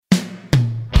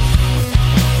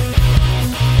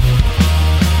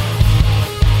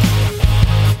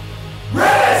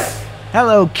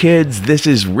Hello, kids. This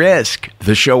is Risk,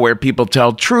 the show where people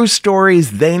tell true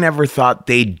stories they never thought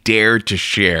they'd dare to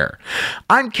share.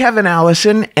 I'm Kevin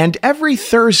Allison, and every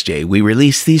Thursday we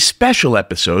release these special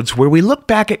episodes where we look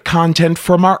back at content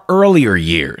from our earlier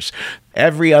years.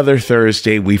 Every other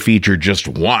Thursday, we feature just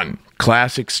one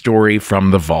classic story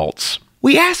from the vaults.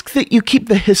 We ask that you keep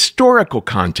the historical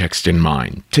context in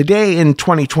mind. Today, in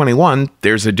 2021,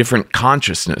 there's a different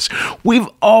consciousness. We've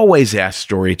always asked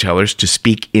storytellers to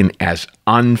speak in as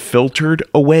unfiltered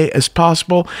a way as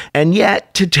possible, and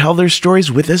yet to tell their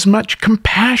stories with as much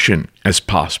compassion as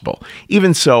possible.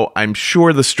 Even so, I'm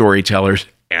sure the storytellers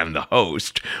and the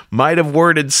host might have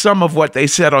worded some of what they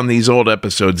said on these old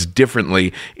episodes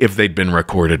differently if they'd been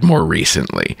recorded more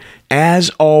recently. As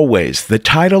always, the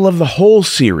title of the whole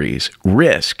series,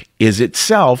 Risk, is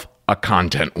itself a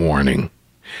content warning.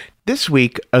 This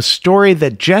week, a story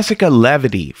that Jessica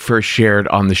Levity first shared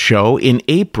on the show in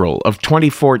April of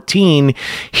 2014.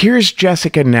 Here's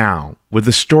Jessica now with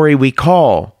a story we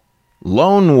call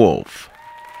Lone Wolf.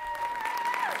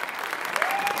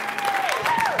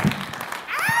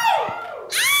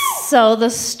 So the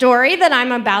story that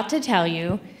I'm about to tell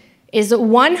you is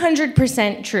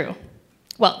 100% true.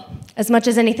 Well, as much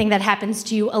as anything that happens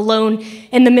to you alone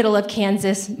in the middle of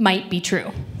Kansas might be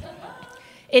true.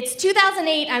 It's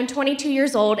 2008, I'm 22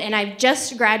 years old, and I've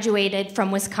just graduated from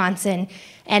Wisconsin,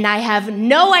 and I have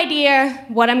no idea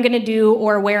what I'm gonna do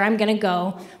or where I'm gonna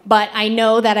go, but I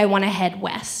know that I wanna head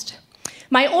west.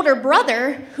 My older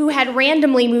brother, who had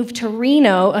randomly moved to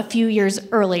Reno a few years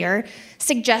earlier,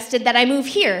 suggested that I move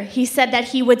here. He said that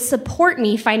he would support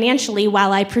me financially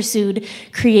while I pursued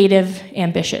creative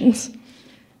ambitions.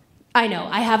 I know,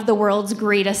 I have the world's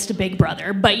greatest big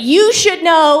brother, but you should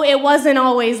know it wasn't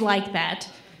always like that.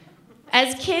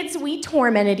 As kids, we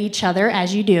tormented each other,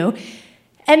 as you do.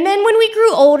 And then when we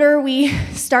grew older, we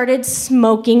started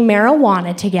smoking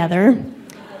marijuana together.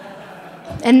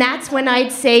 And that's when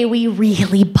I'd say we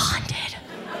really bonded.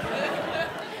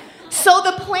 So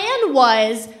the plan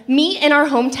was meet in our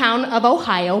hometown of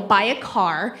Ohio, buy a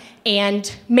car,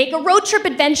 and make a road trip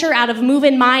adventure out of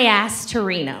moving my ass to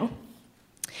Reno.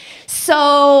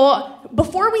 So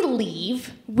before we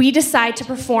leave, we decide to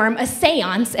perform a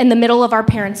seance in the middle of our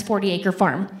parents' 40-acre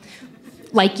farm,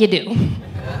 like you do.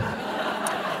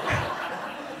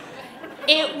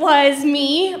 It was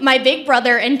me, my big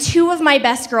brother, and two of my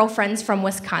best girlfriends from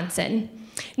Wisconsin.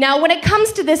 Now, when it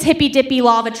comes to this hippy-dippy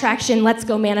law of attraction, let's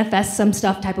go manifest some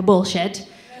stuff type of bullshit,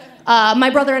 my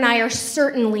brother and I are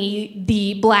certainly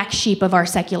the black sheep of our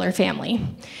secular family.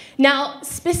 Now,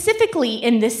 specifically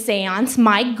in this seance,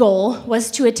 my goal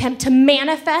was to attempt to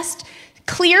manifest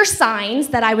clear signs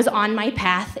that I was on my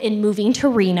path in moving to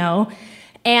Reno,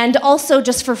 and also,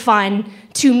 just for fun,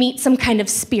 to meet some kind of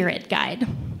spirit guide.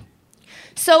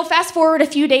 So fast forward a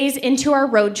few days into our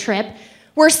road trip,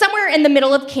 we're somewhere in the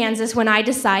middle of Kansas when I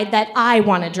decide that I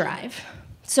want to drive.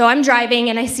 So I'm driving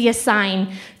and I see a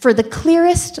sign for the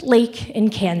clearest lake in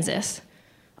Kansas.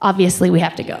 Obviously, we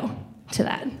have to go to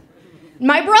that.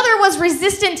 My brother was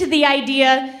resistant to the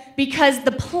idea because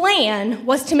the plan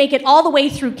was to make it all the way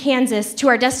through Kansas to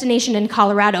our destination in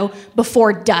Colorado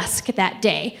before dusk that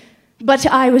day. But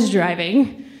I was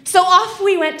driving. So off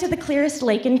we went to the clearest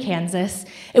lake in Kansas.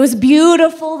 It was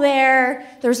beautiful there,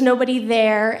 there was nobody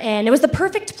there, and it was the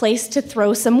perfect place to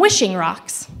throw some wishing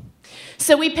rocks.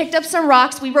 So we picked up some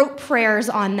rocks, we wrote prayers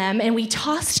on them, and we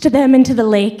tossed them into the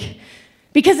lake.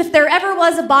 Because if there ever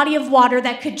was a body of water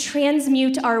that could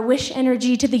transmute our wish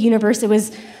energy to the universe, it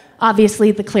was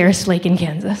obviously the clearest lake in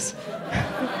Kansas.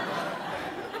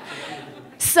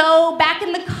 So back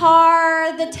in the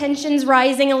car, the tension's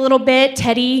rising a little bit.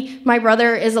 Teddy, my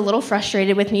brother, is a little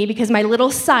frustrated with me because my little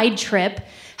side trip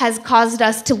has caused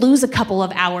us to lose a couple of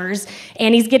hours,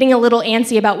 and he's getting a little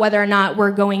antsy about whether or not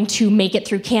we're going to make it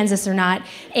through Kansas or not,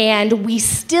 and we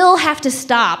still have to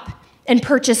stop and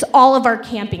purchase all of our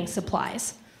camping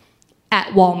supplies at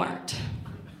Walmart.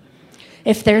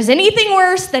 If there's anything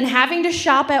worse than having to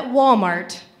shop at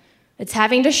Walmart, it's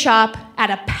having to shop at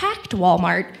a packed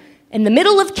Walmart in the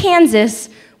middle of Kansas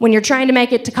when you're trying to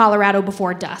make it to Colorado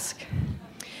before dusk.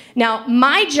 Now,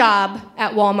 my job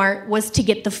at Walmart was to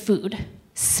get the food,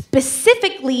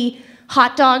 specifically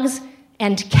hot dogs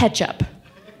and ketchup.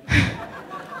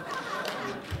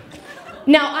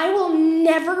 Now, I will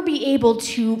never be able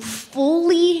to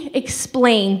fully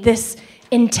explain this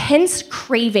intense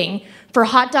craving for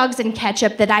hot dogs and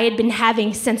ketchup that I had been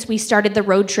having since we started the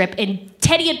road trip, and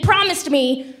Teddy had promised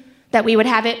me that we would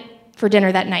have it for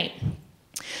dinner that night.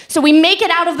 So we make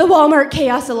it out of the Walmart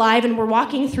chaos alive, and we're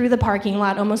walking through the parking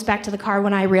lot, almost back to the car,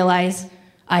 when I realize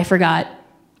I forgot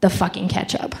the fucking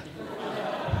ketchup.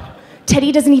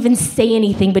 Teddy doesn't even say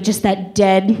anything, but just that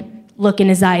dead look in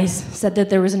his eyes said that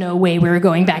there was no way we were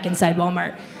going back inside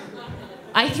Walmart.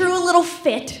 I threw a little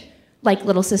fit, like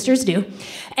little sisters do,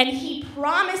 and he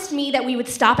promised me that we would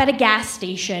stop at a gas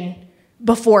station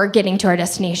before getting to our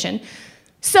destination.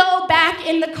 So back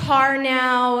in the car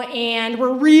now, and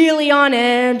we're really on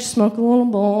edge, smoke a little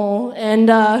bowl,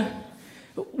 and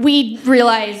we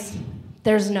realize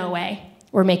there's no way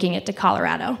we're making it to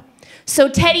Colorado. So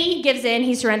Teddy gives in,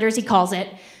 he surrenders, he calls it,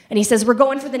 and he says, we're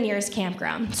going for the nearest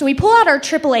campground. So we pull out our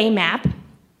AAA map,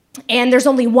 and there's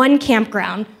only one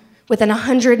campground within a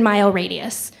 100-mile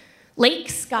radius, Lake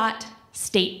Scott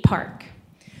State Park.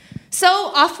 So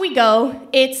off we go.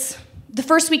 It's the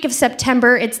first week of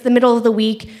September, it's the middle of the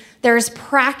week. There's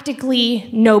practically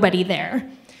nobody there.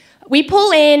 We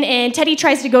pull in, and Teddy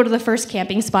tries to go to the first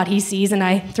camping spot he sees, and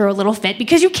I throw a little fit,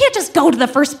 because you can't just go to the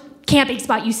first camping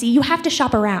spot you see. You have to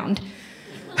shop around.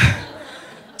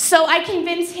 So I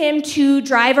convince him to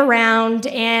drive around,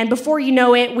 and before you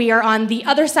know it, we are on the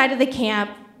other side of the camp.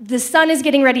 The sun is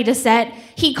getting ready to set.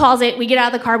 He calls it. We get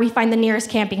out of the car. We find the nearest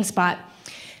camping spot.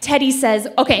 Teddy says,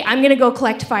 okay, I'm going to go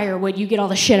collect firewood. You get all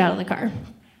the shit out of the car.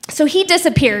 So he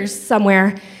disappears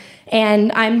somewhere,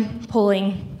 and I'm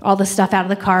pulling all the stuff out of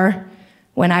the car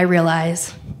when I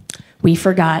realize we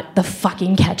forgot the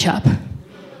fucking ketchup.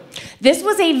 This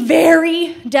was a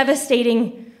very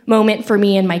devastating moment for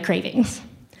me and my cravings.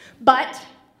 But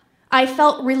I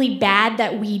felt really bad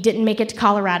that we didn't make it to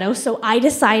Colorado, so I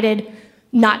decided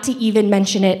not to even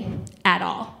mention it at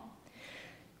all.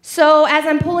 So as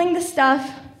I'm pulling the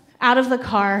stuff out of the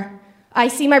car, I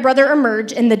see my brother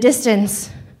emerge in the distance,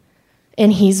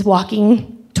 and he's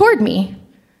walking toward me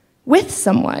with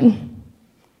someone.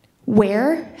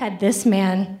 Where had this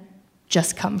man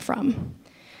just come from?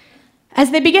 As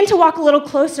they begin to walk a little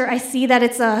closer, I see that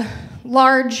it's a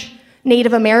large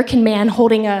Native American man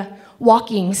holding a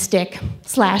walking stick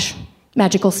 /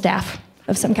 magical staff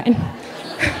of some kind.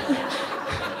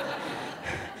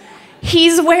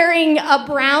 He's wearing a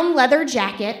brown leather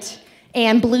jacket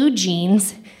and blue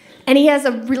jeans, and he has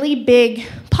a really big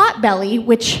pot belly,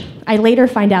 which I later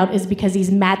find out is because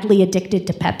he's madly addicted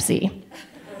to Pepsi.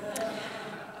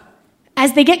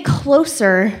 As they get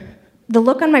closer, the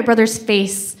look on my brother's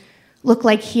face looked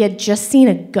like he had just seen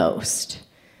a ghost.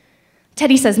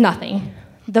 Teddy says nothing.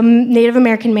 The Native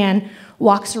American man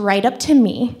walks right up to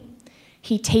me.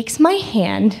 He takes my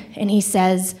hand and he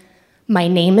says, my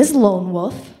name is Lone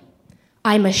Wolf.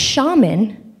 I'm a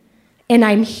shaman, and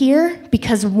I'm here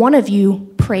because one of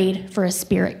you prayed for a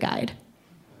spirit guide.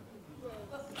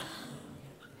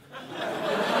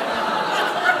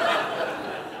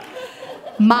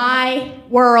 My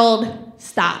world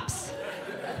stops.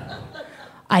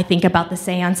 I think about the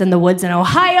seance in the woods in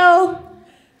Ohio.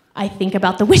 I think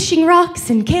about the wishing rocks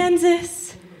in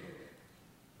Kansas.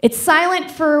 It's silent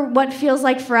for what feels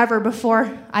like forever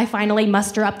before I finally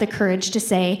muster up the courage to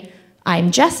say,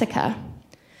 I'm Jessica.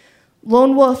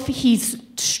 Lone Wolf, he's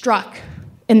struck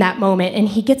in that moment, and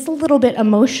he gets a little bit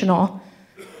emotional.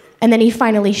 And then he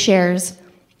finally shares,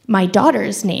 my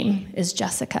daughter's name is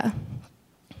Jessica.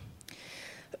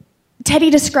 Teddy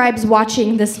describes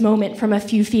watching this moment from a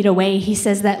few feet away. He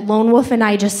says that Lone Wolf and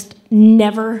I just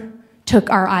never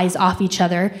took our eyes off each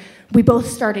other. We both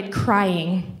started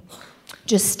crying,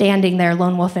 just standing there,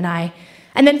 Lone Wolf and I.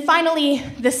 And then finally,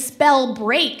 the spell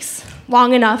breaks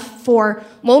long enough for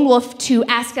Lone Wolf to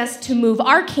ask us to move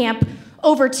our camp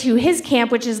over to his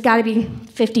camp, which has got to be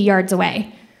 50 yards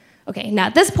away. Okay, now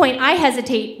at this point, I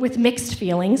hesitate with mixed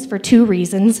feelings for two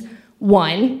reasons.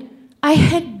 One, I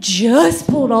had just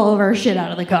pulled all of our shit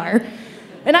out of the car,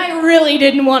 and I really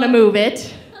didn't want to move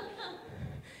it.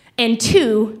 And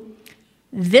two,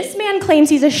 this man claims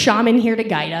he's a shaman here to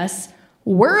guide us.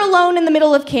 We're alone in the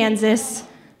middle of Kansas.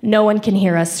 No one can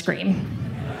hear us scream.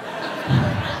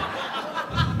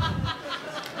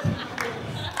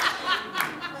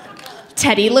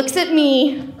 Teddy looks at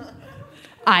me.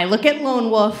 I look at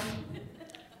Lone Wolf.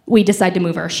 We decide to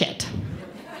move our shit.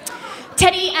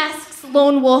 Teddy asks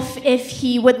Lone Wolf if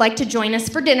he would like to join us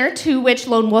for dinner, to which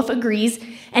Lone Wolf agrees,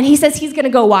 and he says he's gonna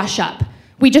go wash up.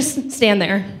 We just stand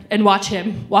there and watch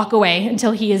him walk away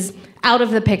until he is out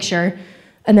of the picture,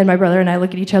 and then my brother and I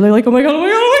look at each other like, oh my God, oh my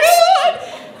God, oh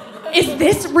my God! Is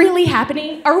this really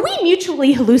happening? Are we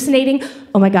mutually hallucinating?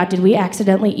 Oh my God, did we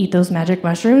accidentally eat those magic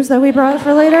mushrooms that we brought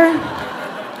for later?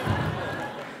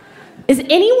 Is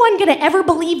anyone gonna ever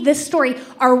believe this story?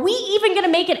 Are we even gonna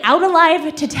make it out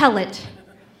alive to tell it?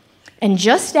 And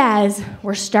just as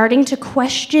we're starting to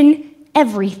question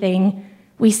everything,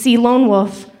 we see Lone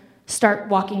Wolf start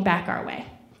walking back our way.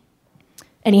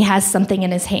 And he has something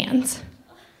in his hands.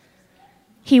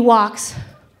 He walks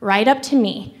right up to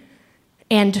me.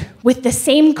 And with the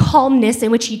same calmness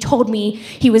in which he told me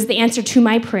he was the answer to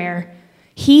my prayer,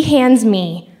 he hands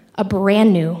me a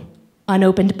brand new,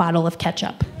 unopened bottle of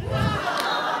ketchup.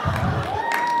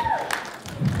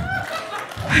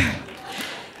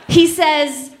 He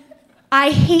says, I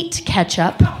hate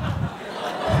ketchup,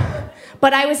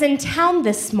 but I was in town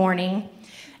this morning,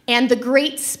 and the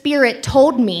Great Spirit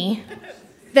told me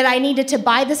that I needed to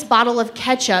buy this bottle of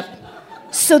ketchup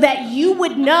so that you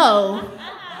would know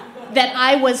that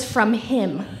I was from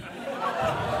him.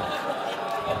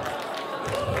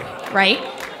 Right?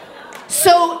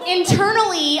 So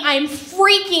internally, I'm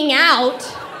freaking out.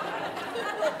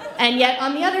 And yet,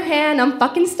 on the other hand, I'm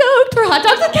fucking stoked for hot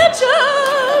dogs and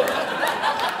ketchup.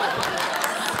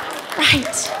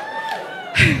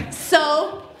 Right.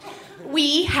 So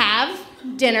we have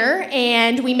dinner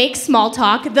and we make small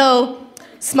talk, though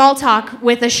small talk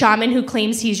with a shaman who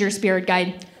claims he's your spirit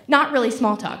guide. Not really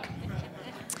small talk.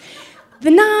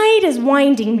 The night is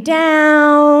winding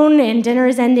down and dinner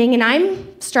is ending, and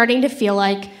I'm starting to feel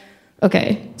like,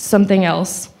 okay, something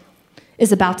else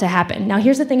is about to happen. Now,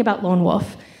 here's the thing about Lone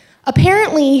Wolf.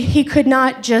 Apparently, he could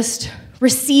not just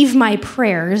receive my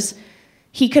prayers,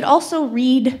 he could also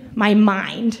read my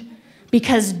mind,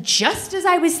 because just as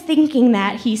I was thinking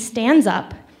that, he stands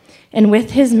up, and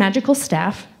with his magical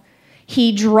staff,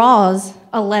 he draws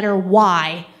a letter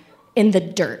Y in the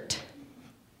dirt.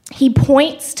 He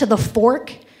points to the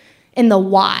fork in the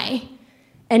Y,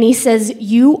 and he says,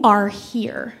 you are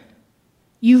here.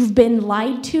 You've been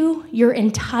lied to your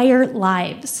entire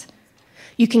lives.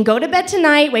 You can go to bed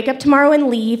tonight, wake up tomorrow and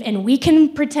leave, and we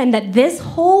can pretend that this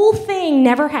whole thing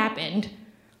never happened.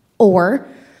 Or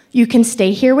you can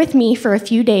stay here with me for a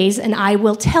few days, and I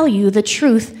will tell you the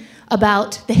truth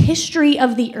about the history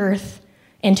of the earth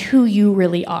and who you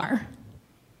really are.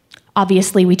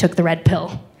 Obviously, we took the red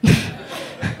pill.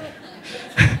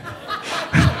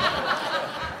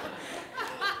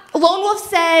 Lone Wolf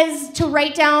says to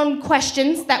write down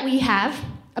questions that we have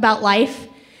about life,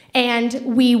 and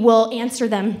we will answer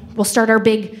them. We'll start our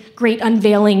big, great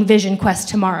unveiling vision quest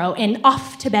tomorrow, and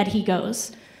off to bed he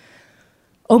goes.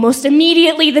 Almost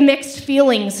immediately, the mixed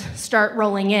feelings start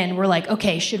rolling in. We're like,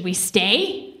 okay, should we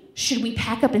stay? Should we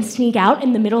pack up and sneak out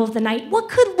in the middle of the night? What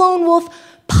could Lone Wolf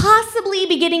possibly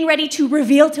be getting ready to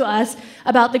reveal to us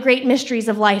about the great mysteries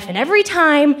of life? And every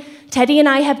time Teddy and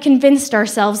I have convinced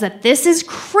ourselves that this is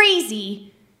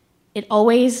crazy, it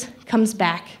always comes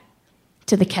back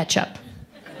to the ketchup.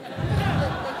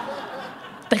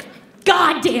 The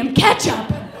goddamn ketchup!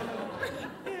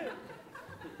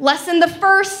 Lesson the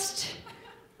first: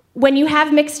 when you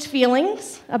have mixed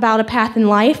feelings about a path in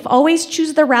life, always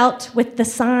choose the route with the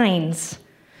signs.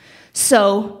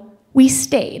 So we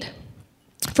stayed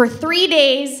for 3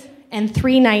 days and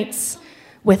 3 nights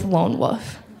with Lone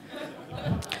Wolf.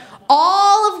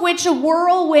 All of which a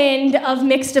whirlwind of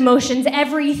mixed emotions,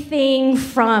 everything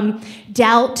from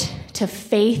doubt to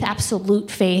faith, absolute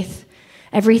faith,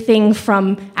 everything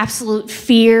from absolute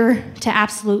fear to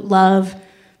absolute love.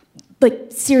 Like,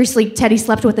 seriously, Teddy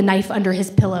slept with a knife under his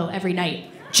pillow every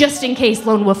night, just in case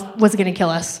Lone Wolf was gonna kill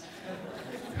us.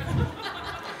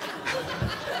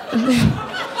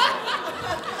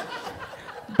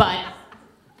 But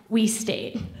we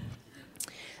stayed.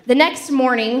 The next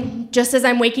morning, just as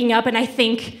I'm waking up and I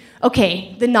think,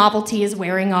 okay, the novelty is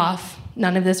wearing off,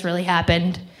 none of this really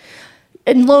happened,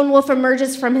 and Lone Wolf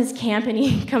emerges from his camp and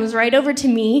he comes right over to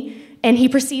me and he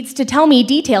proceeds to tell me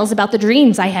details about the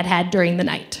dreams I had had during the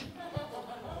night.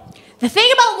 The thing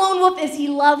about Lone Wolf is he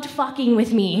loved fucking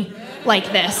with me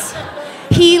like this.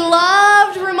 He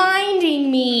loved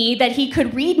reminding me that he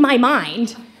could read my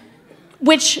mind,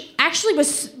 which actually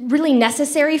was really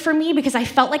necessary for me because I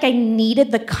felt like I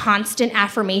needed the constant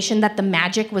affirmation that the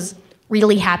magic was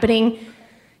really happening.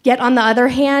 Yet on the other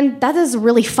hand, that is a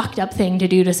really fucked up thing to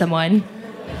do to someone.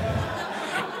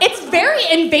 It's very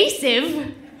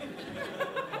invasive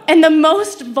and the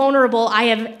most vulnerable I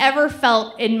have ever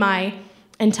felt in my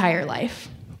entire life.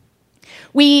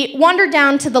 We wandered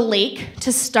down to the lake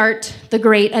to start the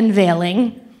great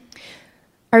unveiling.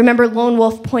 I remember Lone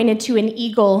Wolf pointed to an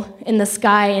eagle in the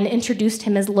sky and introduced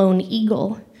him as Lone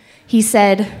Eagle. He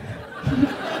said,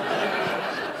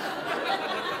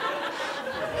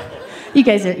 you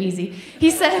guys are easy. He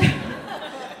said,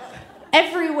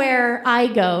 everywhere I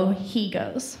go, he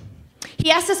goes.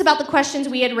 He asked us about the questions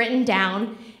we had written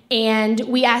down, and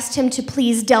we asked him to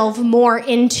please delve more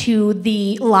into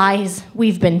the lies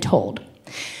we've been told.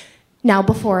 Now,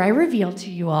 before I reveal to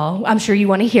you all, I'm sure you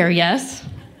want to hear, yes?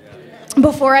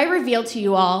 Before I reveal to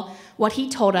you all what he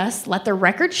told us, let the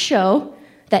record show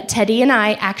that Teddy and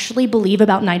I actually believe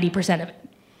about 90% of it.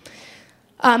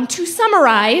 To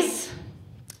summarize,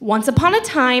 once upon a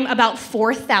time, about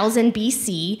 4,000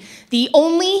 BC, the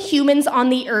only humans on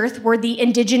the earth were the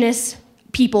indigenous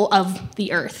people of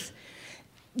the earth.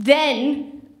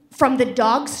 Then, from the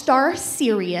dog star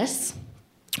Sirius,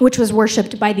 which was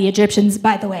worshipped by the Egyptians,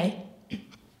 by the way,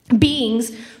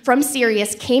 beings from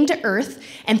Sirius came to Earth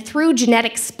and through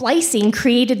genetic splicing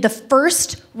created the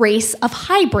first race of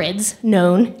hybrids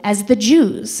known as the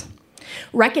Jews,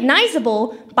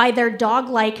 recognizable by their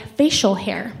dog-like facial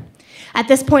hair. At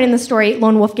this point in the story,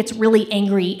 Lone Wolf gets really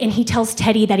angry and he tells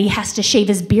Teddy that he has to shave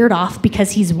his beard off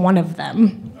because he's one of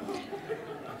them.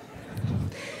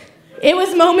 It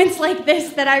was moments like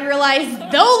this that I realized,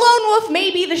 though Lone Wolf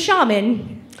may be the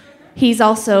shaman, he's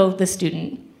also the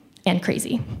student and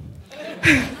crazy.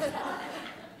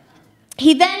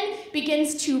 He then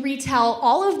begins to retell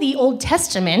all of the Old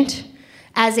Testament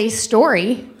as a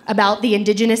story about the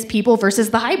indigenous people versus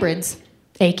the hybrids,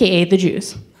 aka the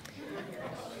Jews.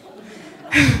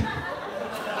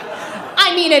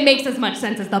 I mean, it makes as much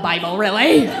sense as the Bible,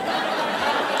 really.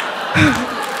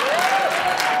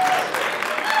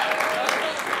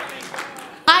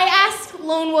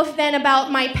 Lone Wolf then about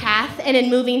my path and in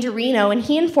moving to Reno, and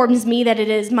he informs me that it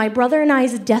is my brother and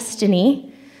I's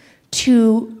destiny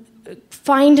to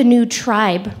find a new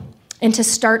tribe and to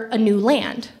start a new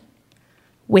land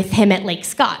with him at Lake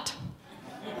Scott.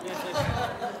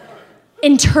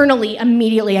 Internally,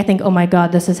 immediately, I think, oh my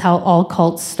God, this is how all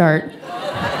cults start.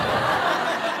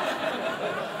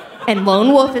 And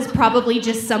Lone Wolf is probably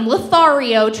just some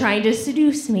Lothario trying to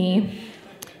seduce me.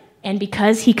 And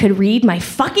because he could read my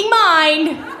fucking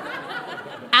mind,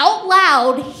 out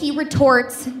loud, he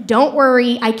retorts, "Don't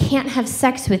worry, I can't have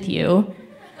sex with you.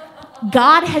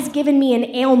 God has given me an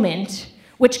ailment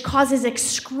which causes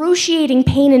excruciating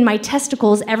pain in my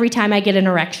testicles every time I get an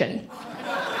erection."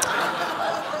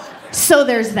 So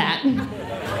there's that.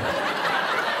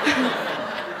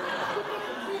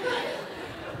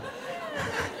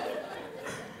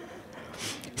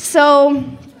 So...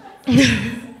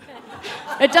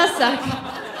 It does suck.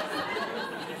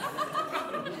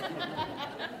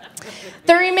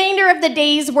 The remainder of the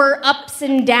days were ups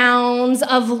and downs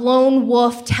of Lone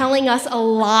Wolf telling us a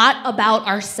lot about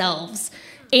ourselves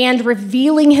and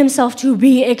revealing himself to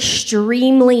be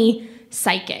extremely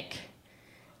psychic.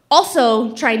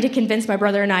 Also trying to convince my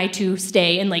brother and I to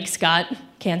stay in Lake Scott,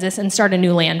 Kansas, and start a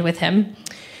new land with him.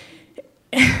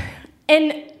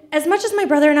 And as much as my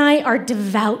brother and I are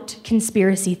devout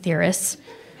conspiracy theorists,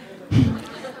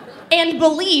 and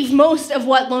believe most of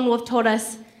what Lone Wolf told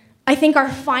us, I think our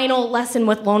final lesson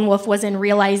with Lone Wolf was in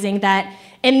realizing that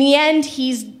in the end,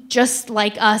 he's just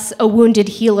like us, a wounded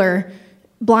healer,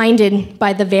 blinded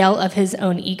by the veil of his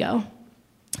own ego.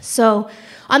 So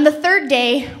on the third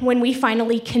day, when we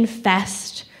finally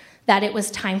confessed that it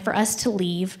was time for us to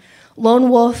leave, Lone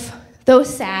Wolf, though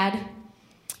sad,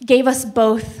 gave us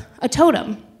both a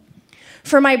totem.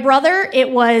 For my brother,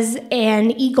 it was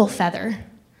an eagle feather,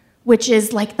 which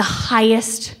is like the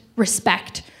highest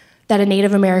respect that a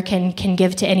Native American can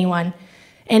give to anyone.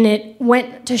 And it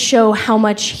went to show how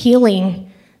much healing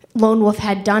Lone Wolf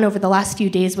had done over the last few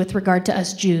days with regard to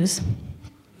us Jews.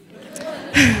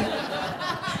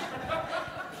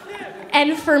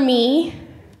 And for me,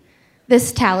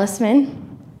 this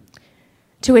talisman,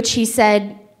 to which he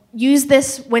said, "Use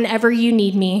this whenever you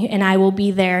need me, and I will be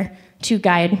there to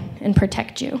guide and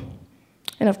protect you."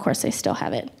 And of course, I still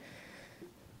have it.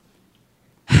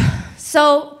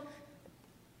 So,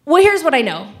 well, here's what I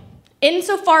know.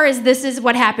 Insofar as this is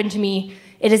what happened to me,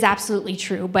 it is absolutely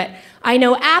true. But I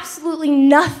know absolutely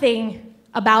nothing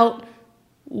about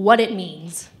what it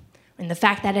means and the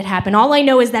fact that it happened. All I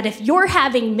know is that if you're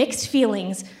having mixed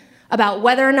feelings about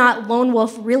whether or not Lone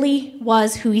Wolf really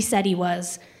was who he said he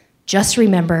was, just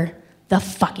remember the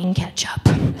fucking ketchup.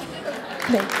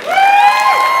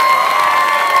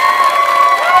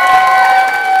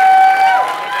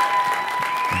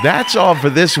 That's all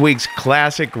for this week's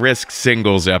Classic Risk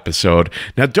Singles episode.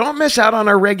 Now, don't miss out on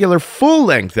our regular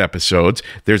full-length episodes.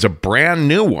 There's a brand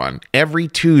new one every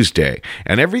Tuesday.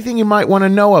 And everything you might want to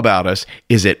know about us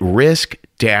is at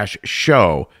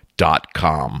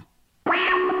risk-show.com.